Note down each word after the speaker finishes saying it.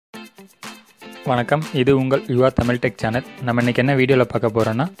வணக்கம், இது உங்கள் YuvaTamilTech சேனல். நம்ம இன்றைக்கி என்ன வீடியோவில் பார்க்க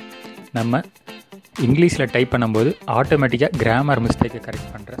போகிறோன்னா, நம்ம இங்கிலீஷில் டைப் பண்ணும்போது ஆட்டோமேட்டிக்காக கிராமர் மிஸ்டேக்கை கரெக்ட்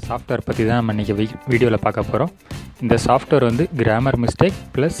பண்ணுற சாஃப்ட்வேர் பற்றி தான் நம்ம இன்றைக்கி வீடியோவில் பார்க்க போகிறோம். இந்த சாஃப்ட்வேர் வந்து grammar mistake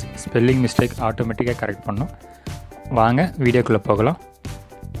plus spelling mistake ஆட்டோமேட்டிக்காக கரெக்ட் பண்ணும். வாங்க வீடியோக்குள்ளே போகலாம்.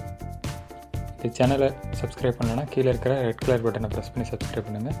 இந்த சேனலை சப்ஸ்கிரைப் பண்ணலைன்னா கீழே இருக்கிற ரெட் கலர் பட்டனை ப்ரெஸ் பண்ணி சப்ஸ்கிரைப்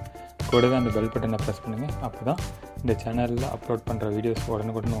பண்ணுங்கள். கூடவே அந்த பெல் பட்டனை ப்ரெஸ் பண்ணுங்கள். அப்போ தான் இந்த சேனலில் அப்லோட் பண்ணுற வீடியோஸ்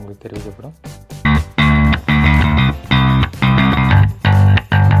உடனுக்குடன் உங்களுக்கு தெரிவிக்கப்படும்.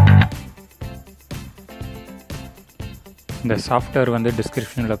 இந்த சாஃப்ட்வேர் வந்து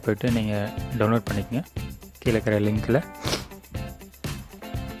டிஸ்கிரிப்ஷனில் போய்ட்டு நீங்கள் டவுன்லோட் பண்ணிக்கங்க. கீழே இருக்கிற லிங்க்கில்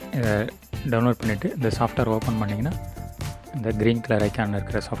இதை டவுன்லோட் பண்ணிவிட்டு இந்த சாஃப்ட்வேர் ஓப்பன் பண்ணிங்கன்னா, இந்த க்ரீன் கலர் ஐக்கானில்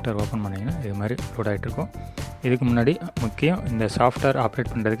இருக்கிற சாஃப்ட்வேர் ஓப்பன் பண்ணிங்கன்னா இது மாதிரி லோட் ஆகிட்ருக்கும். இதுக்கு முன்னாடி முக்கியம், இந்த சாஃப்ட்வேர்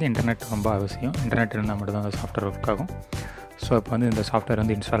ஆப்ரேட் பண்ணுறதுக்கு இன்டர்நெட் ரொம்ப அவசியம். இன்டர்நெட் இருந்தால் மட்டும்தான் அந்த சாஃப்ட்வேர் ஒர்க் ஆகும். ஸோ இப்போ வந்து இந்த சாஃப்ட்வேர்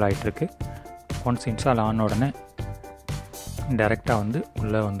வந்து இன்ஸ்டால் ஆகிட்டுருக்கு. ஒன்ஸ் இன்ஸ்டால் ஆன உடனே டைரெக்டாக வந்து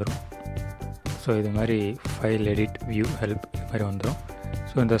உள்ளே வந்துடும். ஸோ இது மாதிரி ஃபைல், எடிட், வியூ, ஹெல்ப் இது மாதிரி வந்துடும்.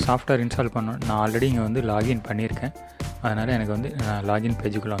 ஸோ இந்த சாஃப்ட்வேர் இன்ஸ்டால் நான் ஆல்ரெடி இங்கே வந்து லாகின் பண்ணியிருக்கேன். அதனால் எனக்கு வந்து லாகின்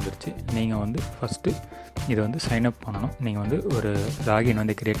பேஜுக்குள்ளே வந்துடுச்சு. நீங்கள் வந்து ஃபஸ்ட்டு இதை வந்து சைன்அப் பண்ணணும். நீங்கள் வந்து ஒரு லாகின்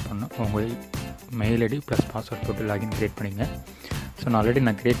வந்து க்ரியேட் பண்ணணும். உங்கள் மெயில் ஐடி ப்ளஸ் பாஸ்வேர்ட் போட்டு லாகின் க்ரியேட் பண்ணிங்க. ஸோ நான் ஆல்ரெடி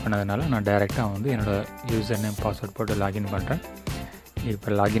க்ரியேட் பண்ணதுனால நான் டைரெக்டாக வந்து என்னோடய யூசர் நேம் பாஸ்வேர்ட் போட்டு லாகின் பண்ணுறேன்.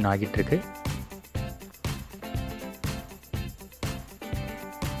 இப்போ லாகின் ஆகிட்டுருக்கு.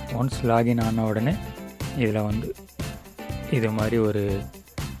 ஒன்ஸ் லாகின் ஆன உடனே இதில் வந்து இது மாதிரி ஒரு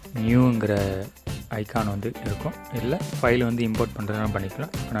நியூங்கிற ஐக்கான் வந்து இருக்கும். இல்லை ஃபைல் வந்து இம்போர்ட் பண்ணுறதுனால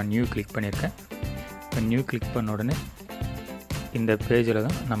பண்ணிக்கலாம். இப்போ நான் நியூ கிளிக் பண்ணியிருக்கேன். இப்போ நியூ கிளிக் பண்ண உடனே இந்த பேஜில்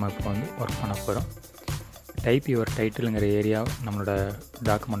தான் நம்ம இப்போ வந்து ஒர்க் பண்ண போகிறோம். டைப் யுவர் டைட்டிலுங்கிற ஏரியா நம்மளோட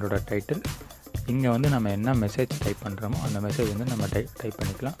டாக்குமெண்ட்டோட டைட்டில். இங்கே வந்து நம்ம என்ன மெசேஜ் டைப் பண்ணுறோமோ அந்த மெசேஜ் வந்து நம்ம டைப்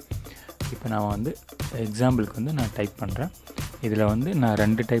பண்ணிக்கலாம். இப்போ நான் வந்து எக்ஸாம்பிளுக்கு வந்து நான் டைப் பண்ணுறேன். இதில் வந்து நான்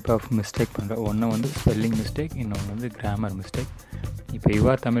 2 டைப் ஆஃப் மிஸ்டேக் பண்ணுறேன். ஒன்று வந்து ஸ்பெல்லிங் மிஸ்டேக், இன்னொன்று வந்து கிராமர் மிஸ்டேக். இப்போ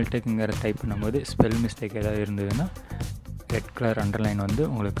YuvaTamilTechங்கிற டைப் பண்ணும்போது ஸ்பெல் மிஸ்டேக் ஏதாவது இருந்ததுன்னா ரெட் கலர் அண்டர்லைன் வந்து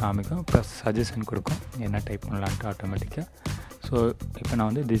உங்களுக்கு காமிக்கும். ப்ளஸ் சஜஷன் கொடுக்கும் என்ன டைப் பண்ணலான்ட்டு ஆட்டோமேட்டிக்காக. ஸோ இப்போ நான்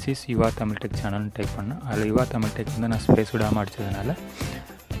வந்து திஸ் இஸ் YuvaTamilTech சேனல்னு டைப் பண்ணேன். அதில் YuvaTamilTech வந்து நான் ஸ்பேஸ் விடாமல் அடித்ததுனால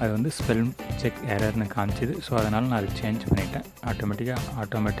அது வந்து ஸ்பெல் செக் எரர்னு காமிச்சிது. ஸோ அதனால் நான் அதை சேஞ்ச் பண்ணிட்டேன்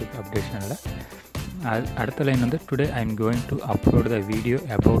ஆட்டோமேட்டிக் அப்டேஷனில். அடுத்த லைன் வந்து today I am going to upload the video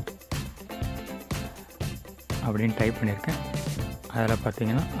about அப்படின்னு டைப் பண்ணியிருக்கேன். அதில்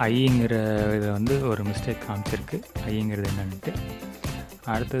பார்த்தீங்கன்னா ஐங்கிற இதை வந்து ஒரு மிஸ்டேக் காமிச்சிருக்கு. ஐங்கிறது என்னன்ட்டு.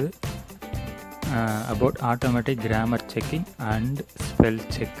 அடுத்தது about automatic grammar checking and spell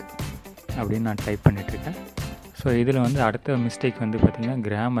check அப்படின்னு நான் டைப் பண்ணிகிட்ருக்கேன். ஸோ இதில் வந்து அடுத்த மிஸ்டேக் வந்து பார்த்திங்கன்னா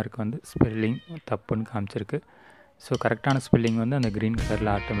கிராமருக்கு வந்து ஸ்பெல்லிங் தப்புன்னு காமிச்சிருக்கு. ஸோ கரெக்டான ஸ்பெல்லிங் வந்து அந்த க்ரீன்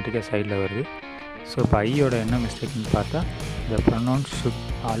கலரில் ஆட்டோமேட்டிக்காக சைடில் வருது. ஸோ இப்போ ஐயோட என்ன மிஸ்டேக்னு பார்த்தா, த pronounce should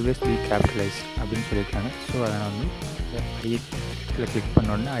always be capitalise அப்படின்னு சொல்லியிருக்காங்க. ஸோ அதை வந்து ஐயில் கிளிக்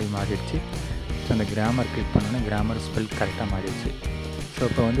பண்ணோடனே ஐ மாறிடுச்சு. ஸோ அந்த கிராமர் கிளிக் பண்ணோடனே கிராமர் ஸ்பெல் கரெக்டாக மாறிடுச்சு. ஸோ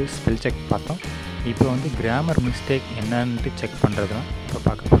இப்போ வந்து ஸ்பெல் செக் பார்த்தோம். இப்போ வந்து கிராமர் மிஸ்டேக் என்னன்ட்டு செக் பண்ணுறது தான் இப்போ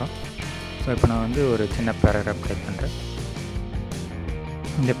பார்க்க போகிறோம். ஸோ இப்போ நான் வந்து ஒரு சின்ன பேராகிராஃப் டைப் பண்ணுறேன்.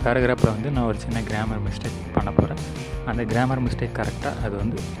 இந்த பேராகிராஃபில் வந்து நான் ஒரு சின்ன கிராமர் மிஸ்டேக் பண்ண போகிறேன். அந்த கிராமர் மிஸ்டேக் கரெக்டாக அது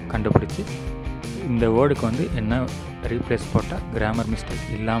வந்து கண்டுபிடிச்சி இந்த வேர்டுக்கு வந்து என்ன ரீப்ளேஸ் போட்டால் கிராமர் மிஸ்டேக்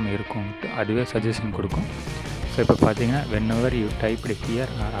இல்லாமல் இருக்கும்ட்டு அதுவே சஜஷன் கொடுக்கும். ஸோ இப்போ பார்த்தீங்கன்னா whenever you typed here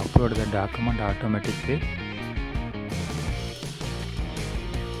or upload the document automatically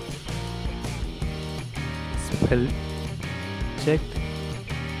spell check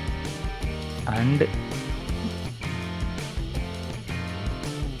and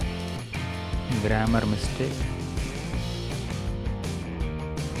grammar mistake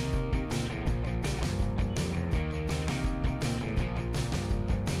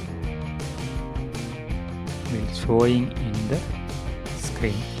will showing in the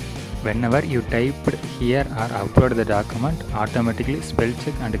screen. Whenever you typed here or upload the document, automatically spell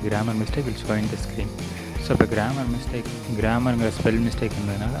check and grammar mistake will show in the screen. So இப்போ கிராமருங்கிற spell mistake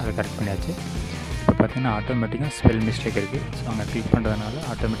இருந்ததுனால அதை correct பண்ணியாச்சு. இப்போ பார்த்தீங்கன்னா ஆட்டோமேட்டிக்காக spell mistake இருக்குது. So அங்கே click பண்ணுறதுனால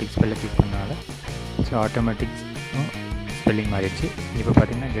ஆட்டோமேட்டிக் ஸ்பெல்லை கிளிக் பண்ணனால ஸோ ஆட்டோமேட்டிக் ஸ்பெல்லிங் மாறிடுச்சு. இப்போ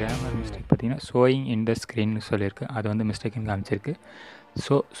பார்த்தீங்கன்னா கிராமர் மிஸ்டேக் பார்த்தீங்கன்னா ஷோயிங் இன் த ஸ்க்ரீன்னு சொல்லியிருக்கு. அது வந்து மிஸ்டேக்குன்னு காமிச்சிருக்கு.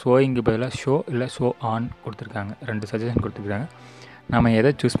 ஸோ ஷோயிங்கு பதிலாக ஷோ இல்லை ஷோ ஆன் கொடுத்துருக்காங்க. 2 சஜஷன் கொடுத்துருக்காங்க. நம்ம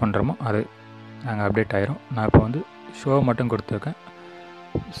எதை சூஸ் பண்ணுறோமோ அது நாங்கள் அப்டேட் ஆகிரும். நான் இப்போ வந்து ஷோ மட்டும் கொடுத்துருக்கேன்.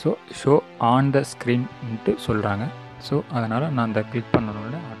 ஸோ ஷோ ஆன் த ஸ்க்ரீன்ட்டு சொல்கிறாங்க. ஸோ அதனால் நான் அந்த கிளிக்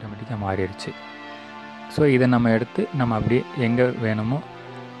பண்ணணுன்னு ஆட்டோமேட்டிக்காக மாறிடுச்சு. ஸோ இதை நம்ம எடுத்து நம்ம அப்படியே எங்கே வேணுமோ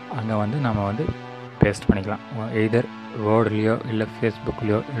அங்கே வந்து நம்ம வந்து பேஸ்ட் பண்ணிக்கலாம். எய்தர் வேர்ட்லேயோ இல்லை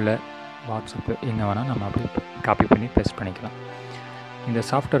ஃபேஸ்புக்லேயோ இல்லை வாட்ஸ்அப்பு எங்கே வேணால் நம்ம அப்படியே காப்பி பண்ணி பேஸ்ட் பண்ணிக்கலாம். இந்த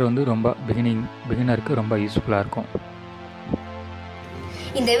சாஃப்ட்வேர் வந்து ரொம்ப பிகினருக்கு ரொம்ப யூஸ்ஃபுல்லாக இருக்கும்.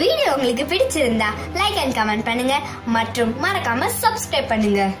 இந்த வீடியோ உங்களுக்கு பிடிச்சிருந்தா லைக் அண்ட் கமெண்ட் பண்ணுங்க மற்றும் மறக்காம சப்ஸ்கிரைப்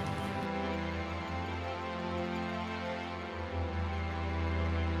பண்ணுங்க.